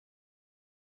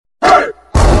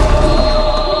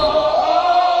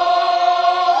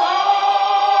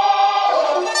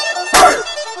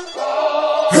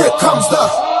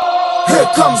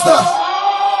Here comes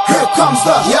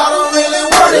the, y'all don't really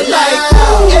want it like,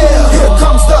 yeah, here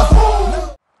comes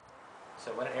the.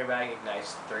 So when an airbag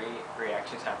ignites, three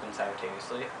reactions happen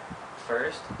simultaneously.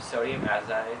 First, sodium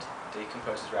azide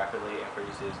decomposes rapidly and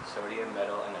produces sodium,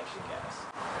 metal, and nitrogen gas.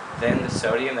 Then the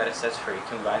sodium that it sets free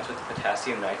combines with the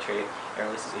potassium nitrate and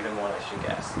releases even more nitrogen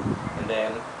gas. And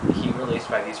then the heat released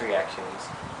by these reactions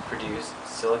produce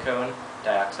silicon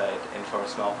dioxide and form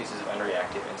small pieces of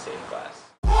unreactive and stained glass.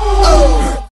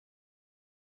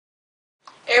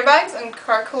 Airbags and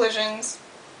car collisions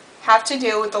have to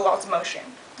deal with the laws of motion.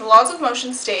 The laws of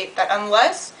motion state that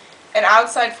unless an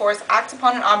outside force acts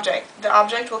upon an object, the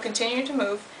object will continue to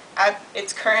move at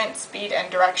its current speed and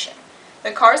direction.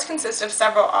 The cars consist of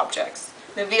several objects: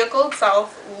 the vehicle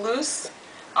itself, loose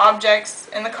objects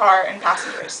in the car, and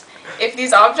passengers. If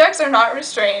these objects are not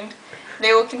restrained,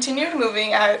 they will continue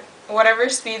moving at whatever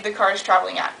speed the car is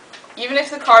traveling at, even if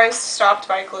the car is stopped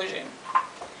by a collision.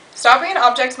 Stopping an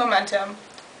object's momentum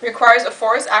requires a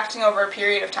force acting over a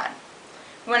period of time.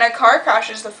 When a car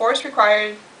crashes, the force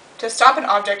required to stop an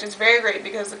object is very great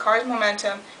because the car's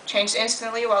momentum changed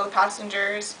instantly while the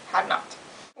passengers had not.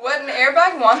 What an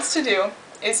airbag wants to do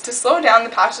is to slow down the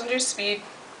passenger's speed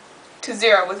to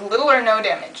zero with little or no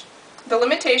damage. The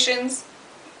limitations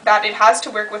that it has to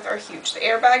work with are huge. The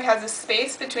airbag has a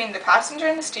space between the passenger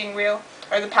and the steering wheel,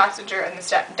 or the passenger and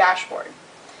the dashboard,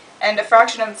 and a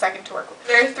fraction of a second to work with.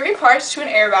 There are three parts to an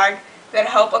airbag that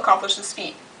help accomplish this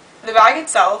feat. The bag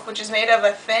itself, which is made of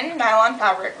a thin nylon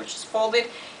fabric which is folded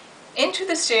into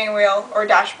the steering wheel or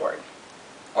dashboard,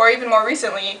 or even more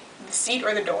recently, the seat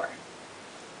or the door.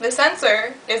 The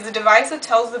sensor is the device that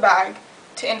tells the bag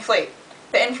to inflate.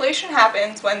 The inflation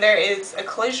happens when there is a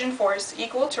collision force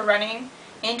equal to running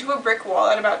into a brick wall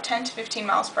at about 10 to 15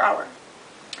 miles per hour.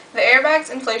 The airbag's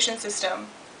inflation system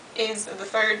is the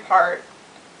third part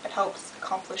that helps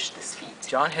accomplish this feat.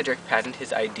 John Hedrick patented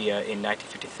his idea in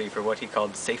 1953 for what he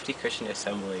called safety cushion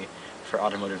assembly for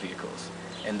automotive vehicles,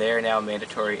 and they are now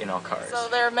mandatory in all cars. So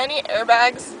there are many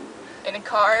airbags in a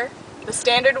car. The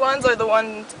standard ones are the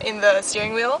ones in the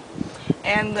steering wheel,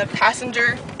 and the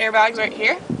passenger airbags right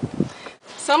here.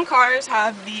 Some cars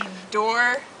have the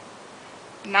door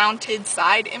mounted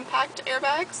side impact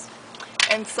airbags,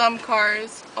 and some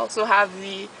cars also have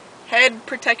the head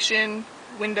protection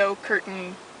window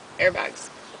curtain airbags,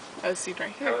 as seen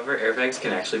right here. However, airbags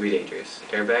can actually be dangerous.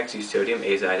 Airbags use sodium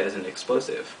azide as an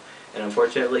explosive, and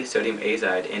unfortunately sodium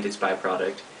azide and its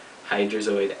byproduct,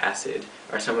 hydrozoic acid,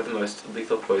 are some of the most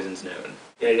lethal poisons known.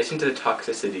 In addition to the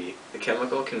toxicity, the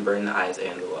chemical can burn the eyes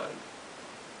and the lung.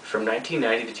 From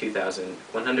 1990 to 2000,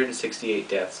 168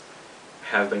 deaths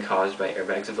have been caused by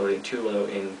airbags floating too low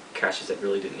in crashes that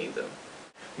really didn't need them.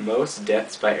 Most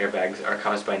deaths by airbags are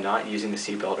caused by not using the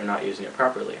seatbelt or not using it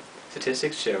properly.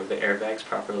 Statistics show that airbags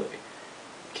properly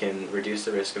can reduce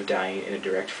the risk of dying in a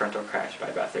direct frontal crash by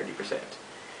about 30%.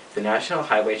 The National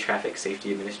Highway Traffic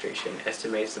Safety Administration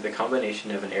estimates that the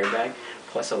combination of an airbag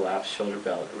plus a lapsed shoulder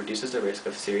belt reduces the risk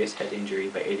of serious head injury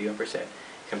by 81%,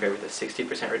 compared with a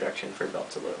 60% reduction for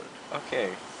belts alone.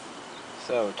 Okay,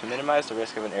 so to minimize the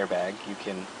risk of an airbag, you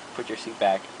can put your seat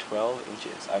back 12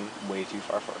 inches. I'm way too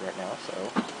far forward right now, so...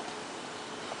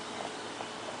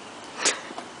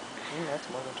 that's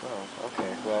more than 12.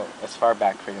 Okay, well, as far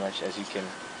back pretty much as you can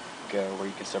go where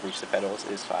you can still reach the pedals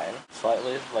is fine.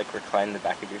 Slightly, like, recline the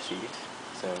back of your seat,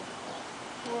 so...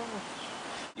 Whoa.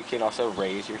 You can also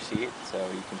raise your seat so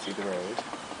you can see the road.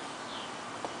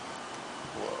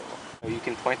 Whoa. You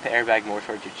can point the airbag more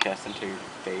towards your chest than to your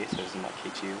face so it doesn't like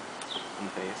hit you in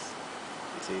the face.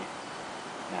 You see?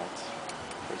 Now it's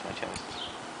towards my chest.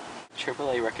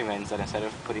 AAA recommends that instead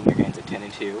of putting your hands at 10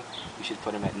 and 2, you should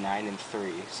put them at 9 and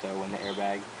 3, so when the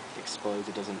airbag explodes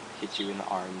it doesn't hit you in the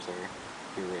arms or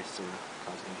your wrists or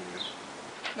cause injury.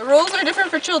 The rules are different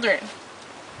for children.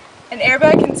 An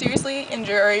airbag can seriously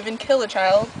injure or even kill a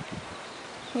child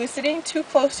who is sitting too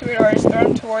close to it or is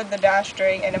thrown toward the dash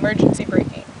during an emergency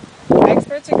braking.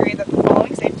 Experts agree that the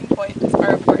following safety points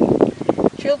are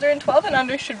important. Children 12 and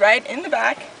under should ride in the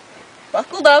back,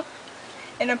 buckled up,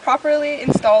 in a properly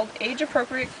installed,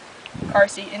 age-appropriate car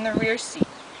seat in the rear seat.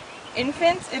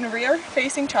 Infants in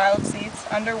rear-facing child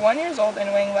seats under 1 year old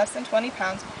and weighing less than 20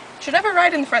 pounds should never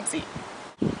ride in the front seat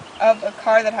of a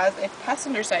car that has a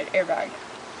passenger side airbag.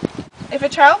 If a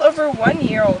child over 1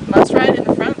 year old must ride in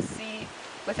the front seat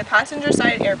with a passenger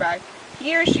side airbag,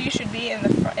 he or she should be in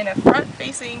a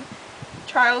front-facing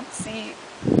child seat,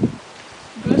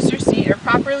 booster seat, or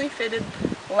properly fitted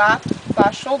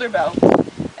lap/shoulder belt,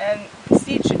 and the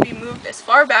seat should be moved as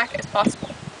far back as possible.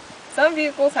 Some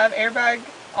vehicles have airbag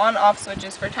on-off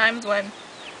switches for times when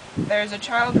there is a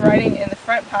child riding in the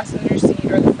front passenger seat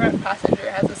or the front passenger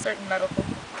has a certain medical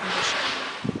condition.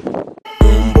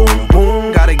 Boom, boom,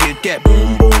 boom, gotta get that.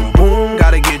 Boom, boom, boom,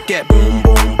 gotta get that. Boom,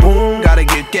 boom, boom, gotta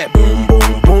get that. Boom,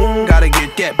 boom, boom, gotta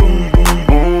get that. Boom, boom,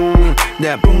 boom,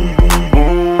 that boom, boom,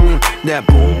 boom, that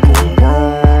boom, boom, boom.